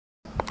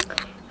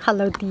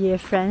Hello dear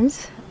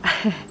friends.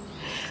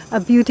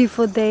 A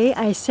beautiful day.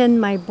 I sent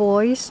my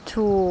boys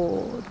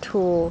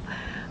to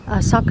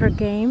a soccer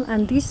game,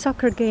 and this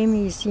soccer game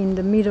is in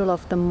the middle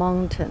of the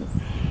mountain,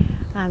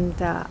 and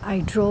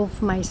I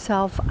drove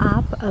myself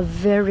up a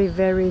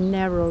very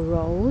narrow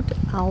road,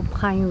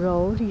 Alpine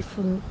Road,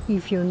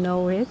 if you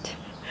know it,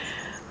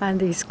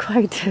 and it's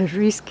quite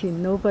risky.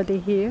 Nobody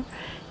here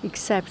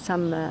except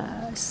some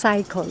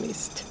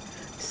cyclist.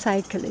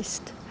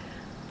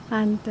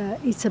 And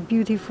it's a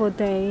beautiful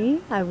day.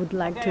 I would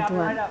like to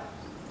do an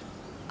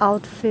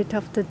outfit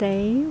of the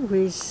day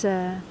with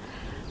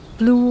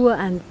blue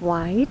and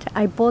white.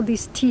 I bought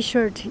this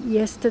t-shirt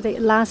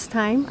last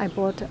time. I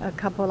bought a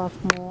couple of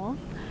more.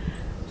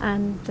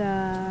 And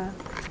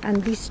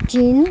this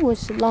jean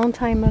was a long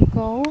time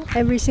ago.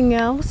 Everything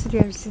else,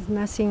 there's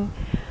nothing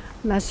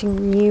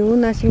new,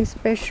 nothing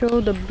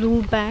special. The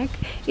blue bag,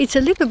 it's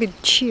a little bit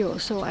chill,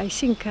 so I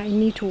think I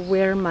need to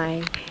wear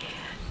my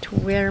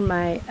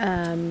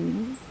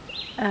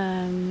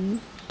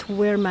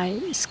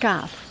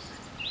scarf.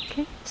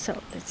 Okay,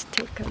 so let's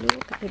take a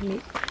look. Let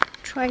me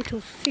try to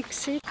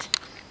fix it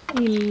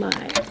in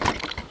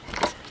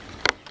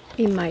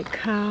my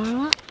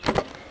car.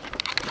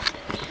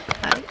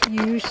 I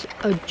use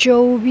a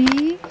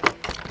Joey,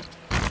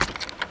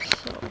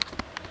 so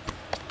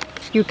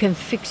you can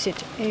fix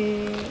it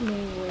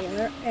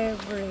anywhere,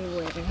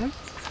 everywhere.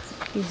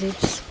 Is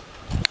it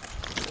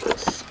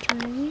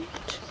straight?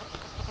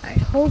 I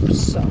hope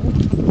so.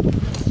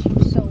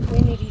 So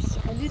when it is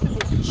a little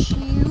bit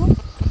chill,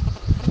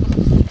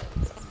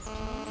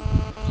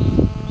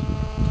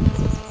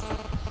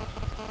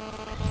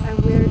 I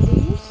wear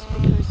these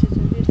because it's a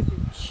little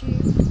bit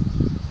chill.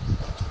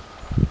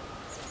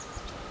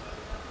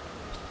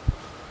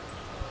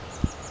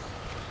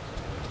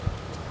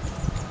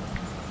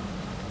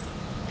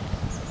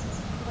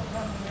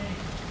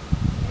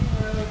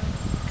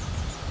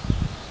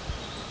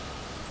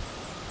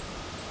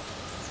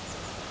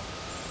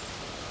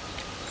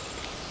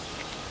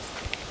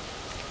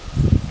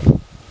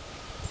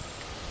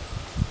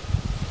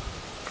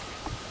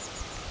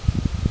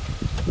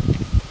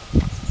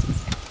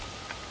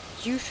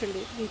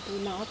 Usually we do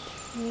not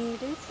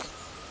need it.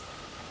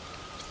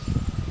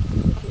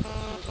 Put it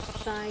on the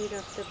side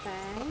of the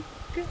bag.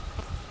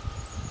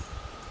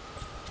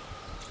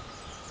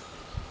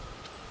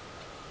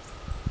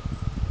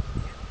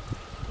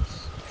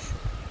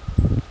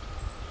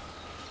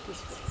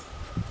 This way.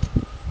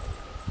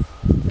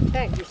 The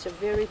bag is a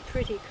very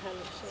pretty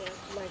color, so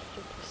I'd like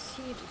you to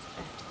see this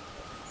bag.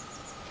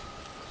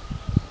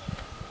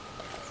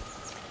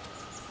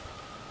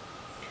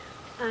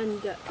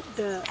 And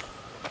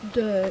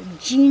the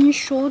jean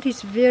short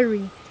is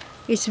very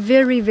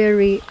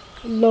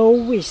low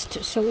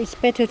waist, so it's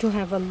better to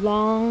have a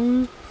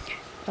long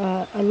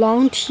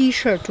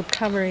t-shirt to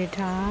cover it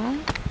up.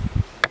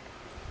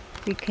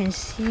 You can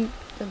see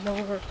the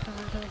lower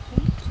part of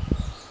it.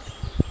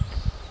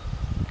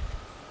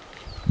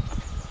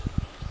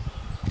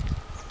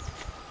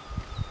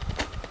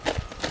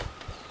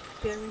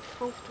 Very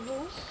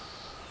comfortable.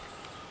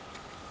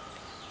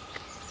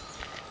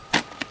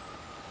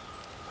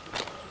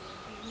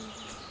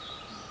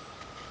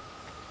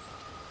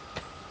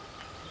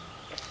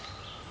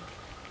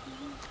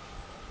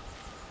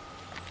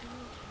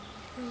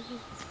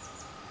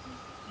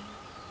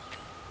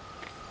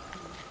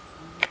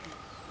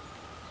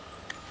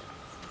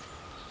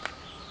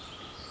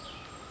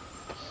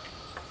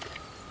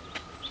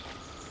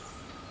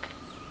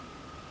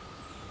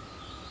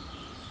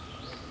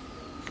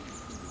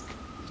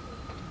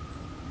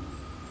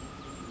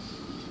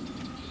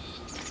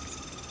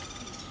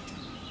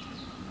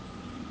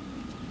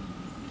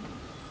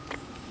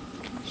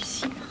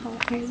 See how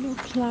I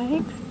look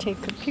like?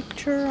 Take a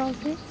picture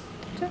of it.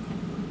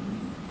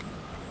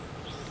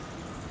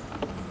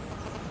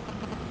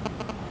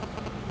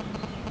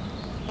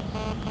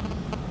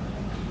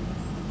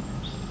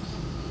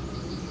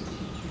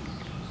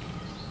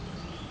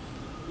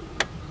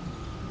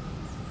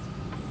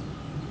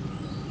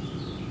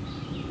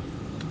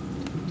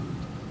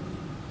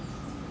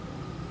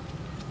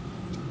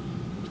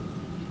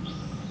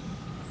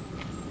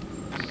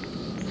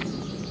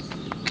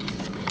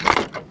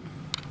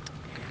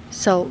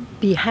 So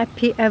be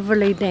happy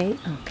every day.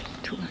 Okay,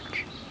 too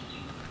much.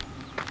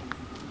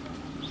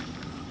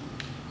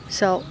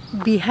 So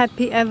be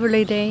happy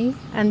every day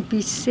and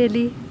be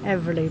silly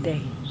every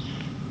day.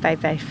 Bye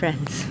bye,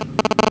 friends.